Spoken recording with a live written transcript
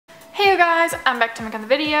guys, I'm back to make another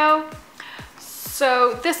video.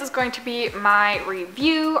 So this is going to be my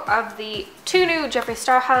review of the two new Jeffree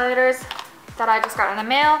Star highlighters that I just got in the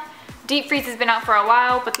mail. Deep Freeze has been out for a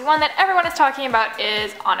while, but the one that everyone is talking about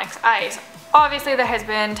is ONYX Ice. Obviously there has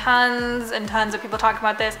been tons and tons of people talking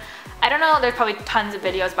about this. I don't know, there's probably tons of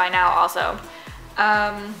videos by now also.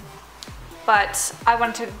 But I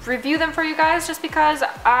wanted to review them for you guys just because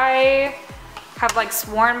I have like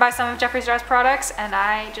sworn by some of Jeffree Star's products, and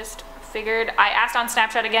I just figured, I asked on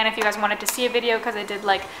Snapchat again if you guys wanted to see a video because I did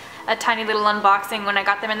like a tiny little unboxing when I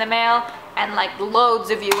got them in the mail, and like loads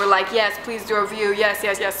of you were like, yes, please do a review, yes,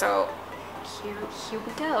 so here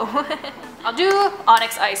we go. I'll do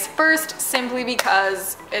ONYX Ice first, simply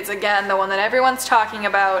because it's again the one that everyone's talking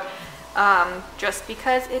about, just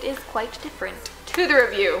because it is quite different. To the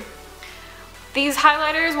review. These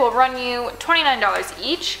highlighters will run you $29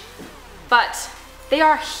 each, but they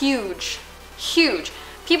are huge, huge.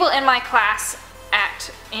 People in my class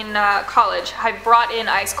in college have brought in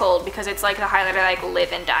Ice Cold because it's like the highlighter I like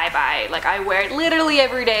live and die by. Like I wear it literally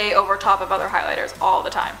every day over top of other highlighters all the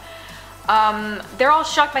time. They're all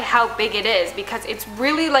shocked by how big it is because it's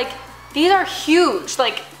really like, these are huge.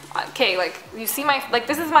 Like, okay, like you see my, like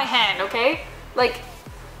this is my hand, okay? Like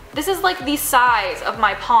this is like the size of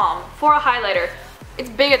my palm for a highlighter. It's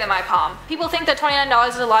bigger than my palm. People think that $29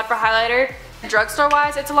 is a lot for a highlighter. Drugstore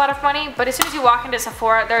wise, it's a lot of money, but as soon as you walk into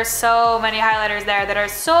Sephora, there's so many highlighters there that are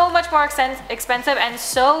so much more expensive and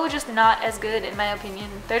so just not as good in my opinion.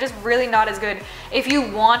 They're just really not as good. If you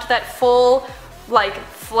want that full, like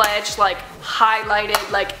fledged, like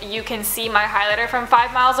highlighted, like you can see my highlighter from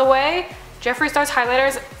 5 miles away, Jeffree Star's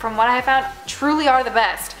highlighters, from what I have found, truly are the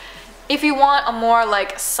best. If you want a more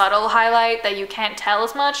like subtle highlight that you can't tell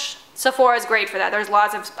as much, Sephora is great for that. There's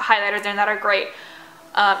lots of highlighters in that are great.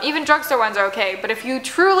 Even drugstore ones are okay, but if you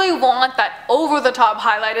truly want that over-the-top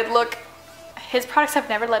highlighted look, his products have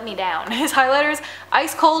never let me down. His highlighters,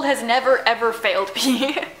 Ice Cold has never ever failed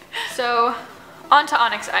me. So, on to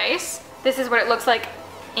ONYX Ice. This is what it looks like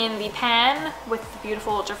in the pan with the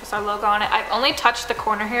beautiful Jeffree Star logo on it. I've only touched the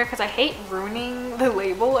corner here because I hate ruining the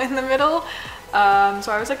label in the middle.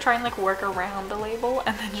 So I was like trying to like work around the label,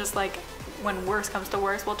 and then just like when worse comes to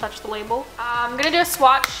worse, we'll touch the label. I'm gonna do a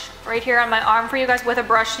swatch right here on my arm for you guys with a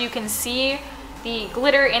brush so you can see the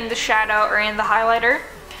glitter in the shadow or in the highlighter.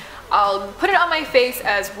 I'll put it on my face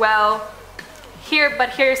as well here, but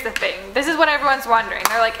here's the thing. This is what everyone's wondering.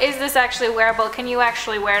 They're like, is this actually wearable? Can you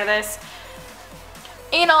actually wear this?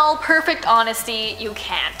 In all perfect honesty, you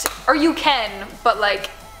can't. Or you can, but like,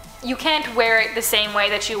 you can't wear it the same way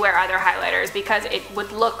that you wear other highlighters because it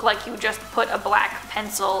would look like you just put a black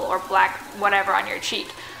pencil or black whatever on your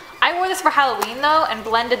cheek. I wore this for Halloween though and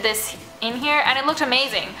blended this in here and it looked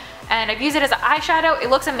amazing. And I've used it as an eyeshadow,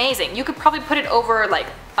 it looks amazing. You could probably put it over like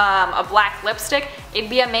a black lipstick,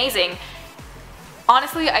 it'd be amazing.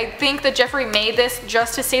 Honestly, I think that Jeffree made this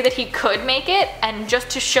just to say that he could make it and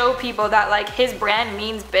just to show people that like his brand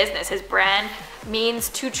means business. His brand means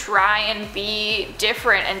to try and be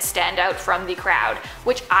different and stand out from the crowd,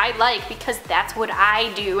 which I like because that's what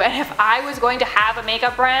I do. And if I was going to have a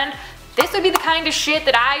makeup brand, this would be the kind of shit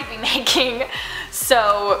that I'd be making.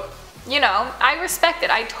 So, you know, I respect it.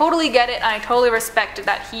 I totally get it, and I totally respect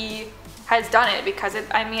that he has done it because it,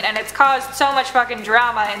 I mean, and it's caused so much fucking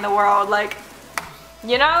drama in the world. Like,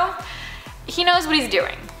 you know, he knows what he's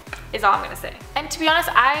doing, is all I'm gonna say. And to be honest,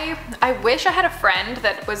 I wish I had a friend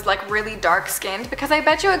that was like really dark skinned because I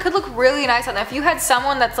bet you it could look really nice on them. If you had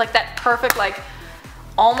someone that's like that perfect, like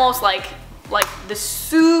almost like the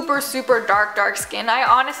super dark skin, I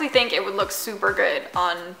honestly think it would look super good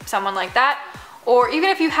on someone like that. Or even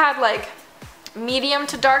if you had like medium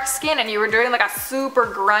to dark skin and you were doing like a super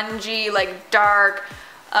grungy, like dark,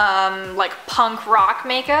 like punk rock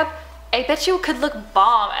makeup, I bet you could look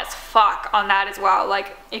bomb as fuck on that as well.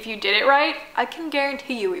 Like, if you did it right, I can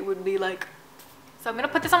guarantee you it would be like... So I'm gonna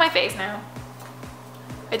put this on my face now.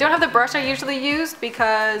 I don't have the brush I usually use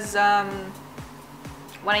because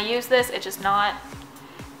when I use this, it's just not...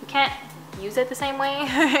 You can't use it the same way.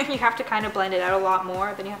 You have to kind of blend it out a lot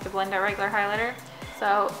more than you have to blend out regular highlighter.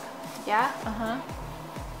 So, yeah,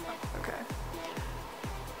 okay.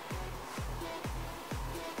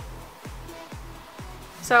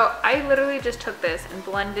 So I literally just took this and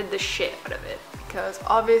blended the shit out of it because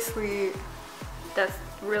obviously that's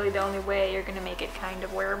really the only way you're gonna make it kind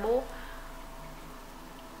of wearable.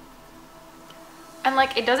 And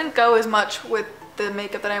like it doesn't go as much with the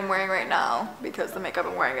makeup that I'm wearing right now because the makeup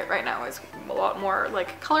I'm wearing right now is a lot more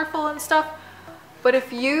like colorful and stuff. But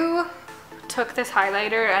if you took this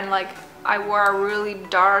highlighter and like I wore a really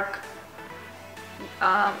dark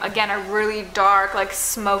again, a really dark, like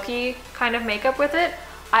smoky kind of makeup with it,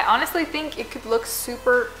 I honestly think it could look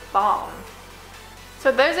super bomb.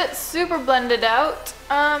 So there's it super blended out.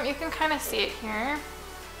 You can kind of see it here.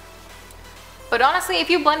 But honestly, if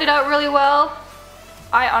you blend it out really well,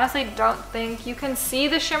 I honestly don't think you can see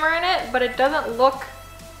the shimmer in it, but it doesn't look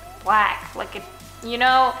black. Like it, you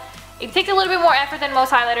know, it takes a little bit more effort than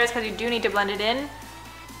most highlighters because you do need to blend it in.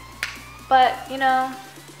 But, you know,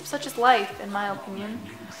 such is life, in my opinion.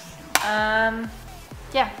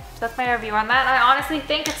 Yeah, so that's my review on that. I honestly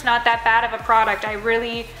think it's not that bad of a product. I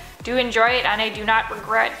really do enjoy it and I do not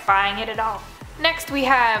regret buying it at all. Next we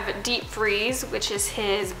have Deep Freeze, which is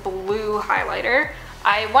his blue highlighter.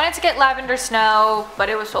 I wanted to get Lavender Snow, but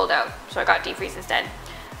it was sold out, so I got Deep Freeze instead.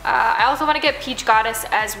 I also want to get Peach Goddess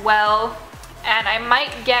as well, and I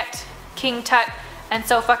might get King Tut and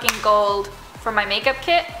So Fucking Gold for my makeup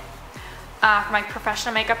kit, for my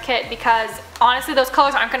professional makeup kit, because honestly those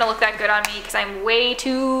colors aren't going to look that good on me because I'm way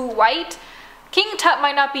too white. King Tut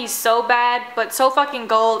might not be so bad, but So Fucking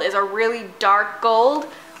Gold is a really dark gold,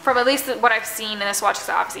 from at least what I've seen in the swatches.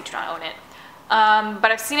 I obviously do not own it.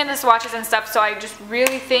 But I've seen it in the swatches and stuff, so I just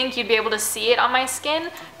really think you'd be able to see it on my skin.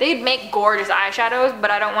 They'd make gorgeous eyeshadows, but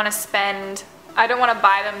I don't want to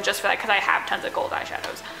buy them just for that because I have tons of gold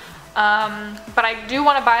eyeshadows. But I do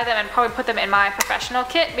want to buy them and probably put them in my professional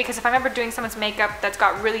kit, because if I'm ever doing someone's makeup that's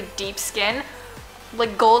got really deep skin,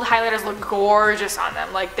 like gold highlighters look gorgeous on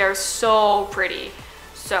them. Like they're so pretty.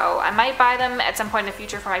 So I might buy them at some point in the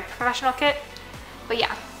future for my professional kit. But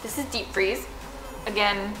yeah, this is Deep Freeze.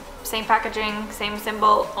 Again, same packaging, same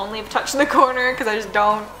symbol, only a touch in the corner because I just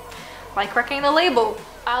don't like wrecking the label.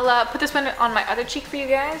 I'll put this one on my other cheek for you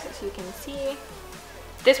guys so you can see.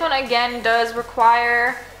 This one again does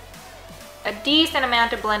require a decent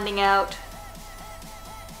amount of blending out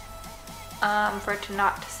for it to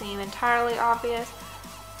not seem entirely obvious.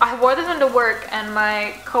 I wore this one to work and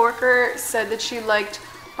my coworker said that she liked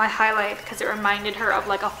my highlight because it reminded her of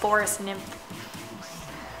like a forest nymph.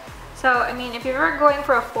 So, I mean, if you're ever going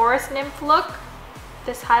for a forest nymph look,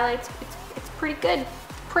 this highlight's, it's pretty good,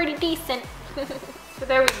 pretty decent. So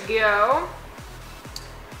there we go.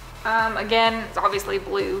 Again, it's obviously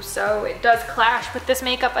blue, so it does clash with this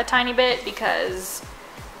makeup a tiny bit because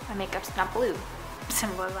my makeup's not blue.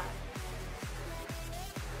 Simple as that.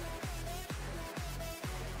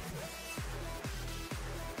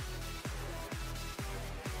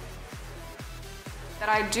 That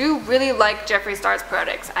I do really like Jeffree Star's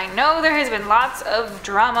products. I know there has been lots of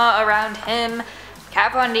drama around him,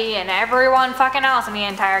 Kat Von D, and everyone fucking else in the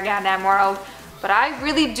entire goddamn world, but I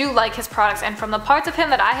really do like his products, and from the parts of him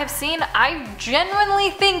that I have seen, I genuinely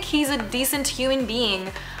think he's a decent human being.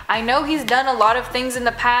 I know he's done a lot of things in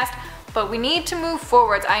the past, but we need to move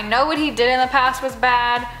forwards. I know what he did in the past was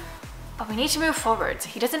bad, but we need to move forwards.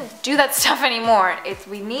 He doesn't do that stuff anymore.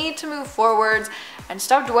 We need to move forwards and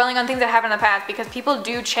stop dwelling on things that happened in the past, because people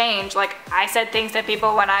do change. Like, I said things to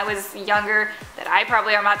people when I was younger that I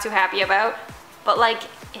probably am not too happy about, but like,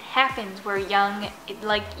 it happens. We're young.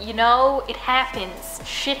 Like, you know, it happens.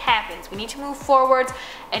 Shit happens. We need to move forwards,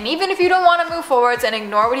 and even if you don't want to move forwards and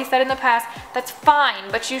ignore what he said in the past, that's fine,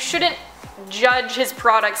 but you shouldn't judge his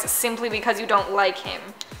products simply because you don't like him.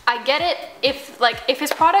 I get it if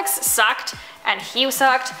his products sucked and he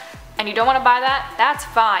sucked and you don't want to buy that, that's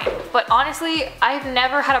fine. But honestly, I've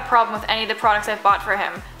never had a problem with any of the products I've bought for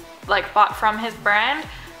him, like bought from his brand.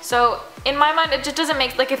 So in my mind, it just doesn't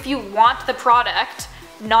make, like, if you want the product,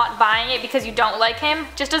 not buying it because you don't like him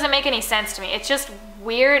just doesn't make any sense to me. It's just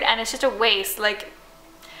weird and it's just a waste. Like,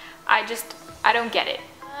 I don't get it.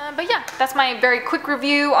 But yeah, that's my very quick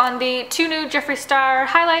review on the 2 new Jeffree Star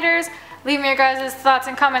highlighters. Leave me your guys' thoughts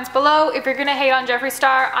and comments below. If you're gonna hate on Jeffree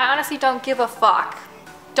Star, I honestly don't give a fuck.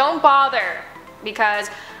 Don't bother, because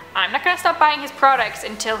I'm not gonna stop buying his products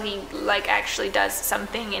until he like actually does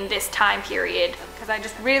something in this time period, because I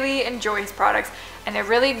just really enjoy his products and they're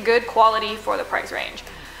really good quality for the price range.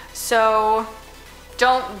 So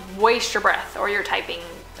don't waste your breath or your typing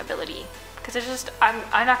ability, because it's just,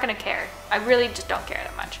 I'm not gonna care. I really just don't care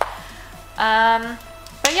that much.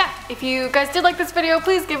 But yeah, if you guys did like this video,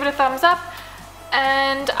 please give it a thumbs up,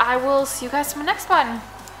 and I will see you guys in the next one.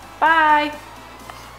 Bye!